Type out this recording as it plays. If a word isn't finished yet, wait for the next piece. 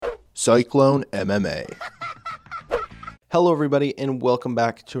Cyclone MMA. Hello everybody and welcome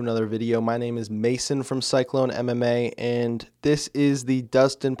back to another video. My name is Mason from Cyclone MMA and this is the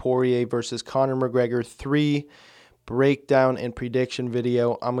Dustin Poirier versus Conor McGregor 3 breakdown and prediction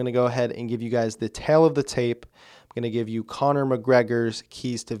video. I'm going to go ahead and give you guys the tail of the tape. I'm going to give you Conor McGregor's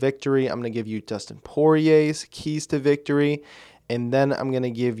keys to victory. I'm going to give you Dustin Poirier's keys to victory. And then I'm going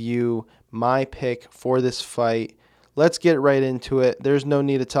to give you my pick for this fight. Let's get right into it. There's no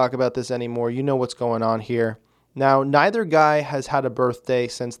need to talk about this anymore. You know what's going on here. Now, neither guy has had a birthday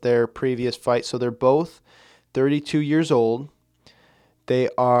since their previous fight, so they're both 32 years old. They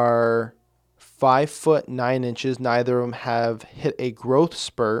are 5'9". Neither of them have hit a growth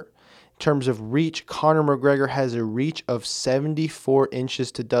spurt. In terms of reach, Conor McGregor has a reach of 74 inches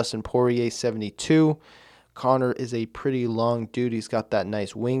to Dustin Poirier 72. Conor is a pretty long dude. He's got that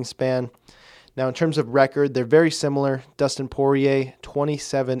nice wingspan. Now, in terms of record, they're very similar. Dustin Poirier,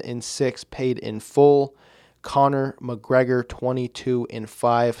 27-6, paid in full. Conor McGregor,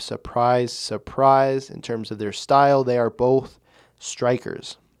 22-5. Surprise, surprise. In terms of their style, they are both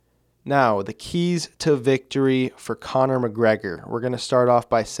strikers. Now, the keys to victory for Conor McGregor. We're going to start off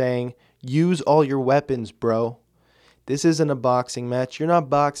by saying, use all your weapons, bro. This isn't a boxing match. You're not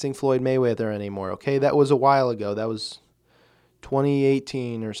boxing Floyd Mayweather anymore, okay? That was a while ago. That was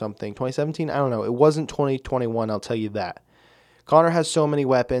 2018 or something. 2017? I don't know. It wasn't 2021, I'll tell you that. Conor has so many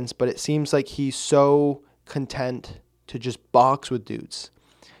weapons, but it seems like he's so content to just box with dudes.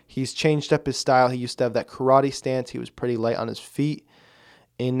 He's changed up his style. He used to have that karate stance. He was pretty light on his feet.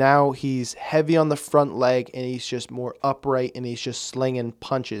 And now he's heavy on the front leg, and he's just more upright, and he's just slinging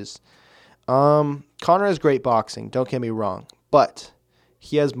punches. Conor has great boxing, don't get me wrong. But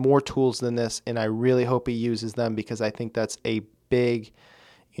he has more tools than this, and I really hope he uses them because I think that's a big,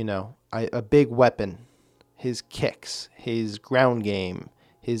 a big weapon. His kicks, his ground game,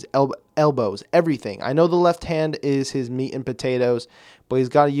 his elbows, everything. I know the left hand is his meat and potatoes, but he's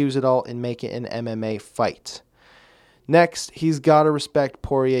got to use it all and make it an MMA fight. Next, he's got to respect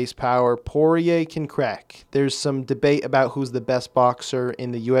Poirier's power. Poirier can crack. There's some debate about who's the best boxer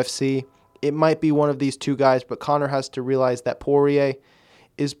in the UFC. It might be one of these two guys, but Conor has to realize that Poirier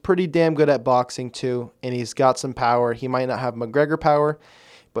is pretty damn good at boxing too, and he's got some power. He might not have McGregor power,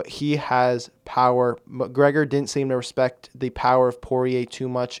 but he has power. McGregor didn't seem to respect the power of Poirier too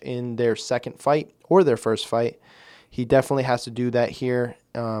much in their second fight or their first fight. He definitely has to do that here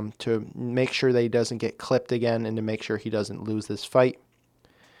to make sure that he doesn't get clipped again and to make sure he doesn't lose this fight.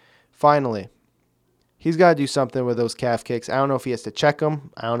 Finally, he's got to do something with those calf kicks. I don't know if he has to check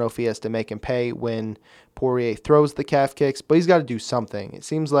them. I don't know if he has to make him pay when Poirier throws the calf kicks, but he's got to do something. It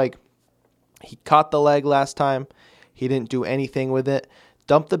seems like he caught the leg last time. He didn't do anything with it.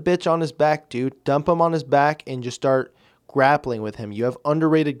 Dump the bitch on his back, dude. Dump him on his back and just start grappling with him. You have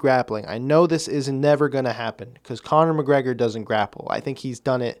underrated grappling. I know this is never going to happen because Conor McGregor doesn't grapple. I think he's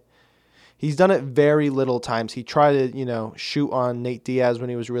done it. He's done it very little times. He tried to, shoot on Nate Diaz when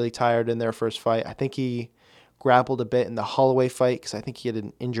he was really tired in their first fight. I think he grappled a bit in the Holloway fight because I think he had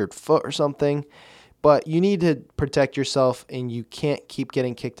an injured foot or something. But you need to protect yourself, and you can't keep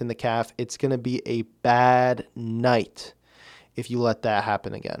getting kicked in the calf. It's going to be a bad night if you let that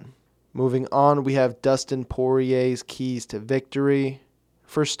happen again. Moving on, we have Dustin Poirier's keys to victory.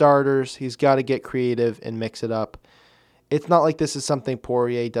 For starters, he's got to get creative and mix it up. It's not like this is something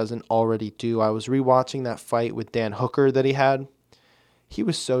Poirier doesn't already do. I was rewatching that fight with Dan Hooker that he had. He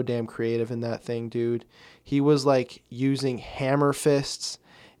was so damn creative in that thing, dude. He was like using hammer fists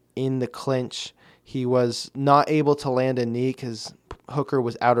in the clinch. He was not able to land a knee because Hooker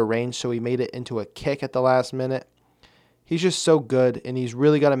was out of range, so he made it into a kick at the last minute. He's just so good, and he's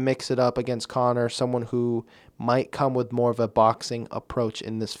really got to mix it up against Conor, someone who might come with more of a boxing approach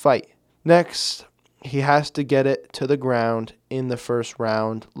in this fight. Next, he has to get it to the ground in the first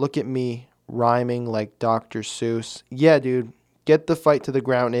round. Look at me rhyming like Dr. Seuss. Yeah, dude, get the fight to the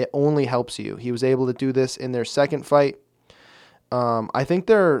ground. It only helps you. He was able to do this in their second fight. I think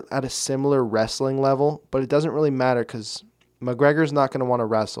they're at a similar wrestling level, but it doesn't really matter because McGregor's not going to want to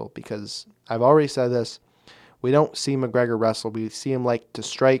wrestle because I've already said this. We don't see McGregor wrestle. We see him like to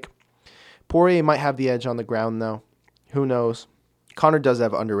strike. Poirier might have the edge on the ground, though. Who knows? Conor does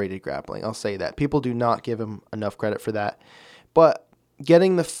have underrated grappling. I'll say that. People do not give him enough credit for that. But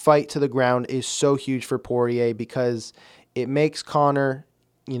getting the fight to the ground is so huge for Poirier because it makes Conor,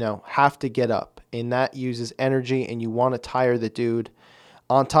 have to get up. And that uses energy, and you want to tire the dude.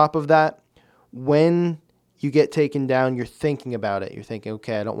 On top of that, when you get taken down, you're thinking about it. You're thinking,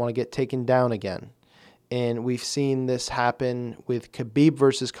 okay, I don't want to get taken down again. And we've seen this happen with Khabib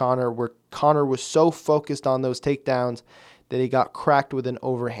versus Conor, where Conor was so focused on those takedowns that he got cracked with an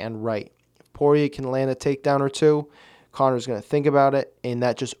overhand right. If Poirier can land a takedown or two, Conor's going to think about it, and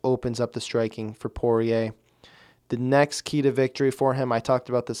that just opens up the striking for Poirier. The next key to victory for him, I talked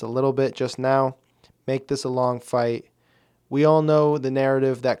about this a little bit just now, make this a long fight. We all know the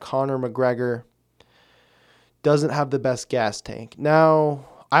narrative that Conor McGregor doesn't have the best gas tank. Now,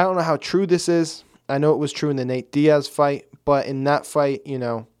 I don't know how true this is. I know it was true in the Nate Diaz fight, but in that fight,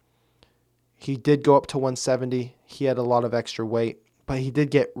 he did go up to 170. He had a lot of extra weight, but he did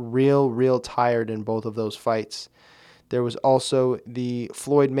get real tired in both of those fights. There was also the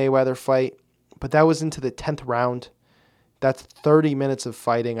Floyd Mayweather fight, but that was into the 10th round. That's 30 minutes of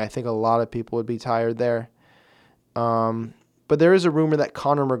fighting. I think a lot of people would be tired there. But there is a rumor that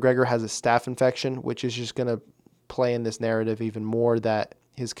Conor McGregor has a staph infection, which is just going to play in this narrative even more, that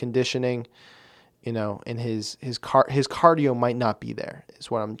his conditioning, and his cardio might not be there, is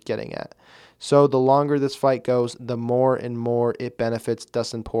what I'm getting at. So the longer this fight goes, the more and more it benefits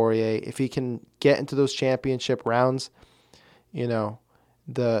Dustin Poirier. If he can get into those championship rounds,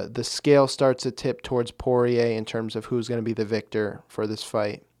 the scale starts to tip towards Poirier in terms of who's going to be the victor for this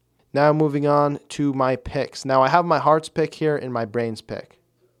fight. Now moving on to my picks. Now I have my heart's pick here and my brain's pick.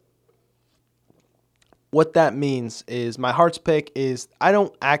 What that means is my heart's pick is I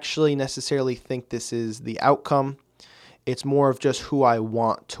don't actually necessarily think this is the outcome. It's more of just who I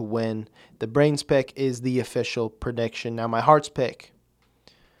want to win. The brain's pick is the official prediction. Now my heart's pick,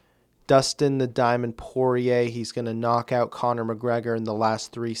 Dustin the Diamond Poirier. He's going to knock out Conor McGregor in the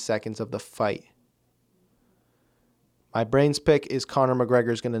last 3 seconds of the fight. My brain's pick is Conor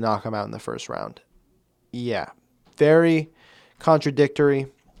McGregor is going to knock him out in the first round. Yeah, very contradictory.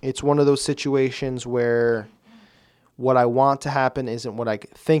 It's one of those situations where what I want to happen isn't what I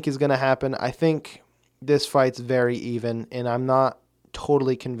think is going to happen. I think this fight's very even, and I'm not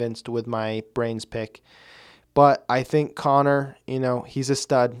totally convinced with my brain's pick. But I think Conor, he's a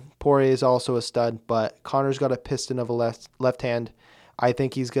stud. Poirier is also a stud, but Conor's got a piston of a left hand. I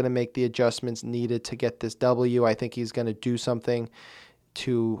think he's going to make the adjustments needed to get this W. I think he's going to do something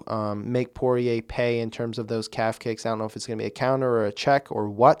to make Poirier pay in terms of those calf kicks. I don't know if it's going to be a counter or a check or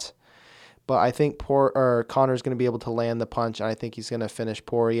what, but I think Conor's going to be able to land the punch, and I think he's going to finish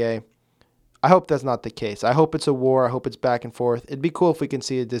Poirier. I hope that's not the case. I hope it's a war. I hope it's back and forth. It'd be cool if we can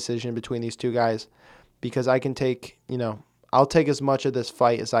see a decision between these two guys, because I can take, I'll take as much of this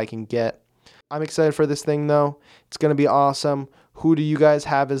fight as I can get. I'm excited for this thing, though. It's going to be awesome. Who do you guys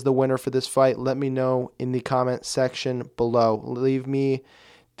have as the winner for this fight? Let me know in the comment section below. Leave me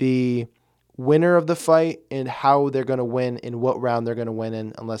the winner of the fight and how they're going to win and what round they're going to win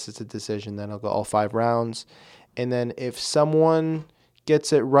in. Unless it's a decision, then I'll go all 5 rounds. And then if someone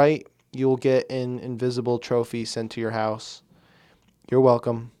gets it right, you'll get an invisible trophy sent to your house. You're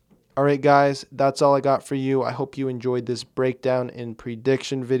welcome. All right, guys, that's all I got for you. I hope you enjoyed this breakdown and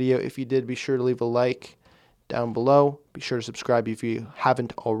prediction video. If you did, be sure to leave a like down below. Be sure to subscribe if you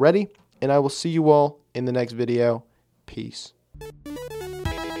haven't already. And I will see you all in the next video. Peace.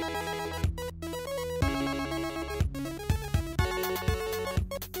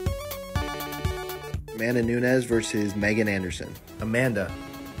 Amanda Nunes versus Megan Anderson. Amanda.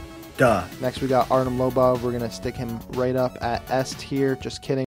 Duh. Next, we got Artem Lobov. We're going to stick him right up at S tier. Just kidding.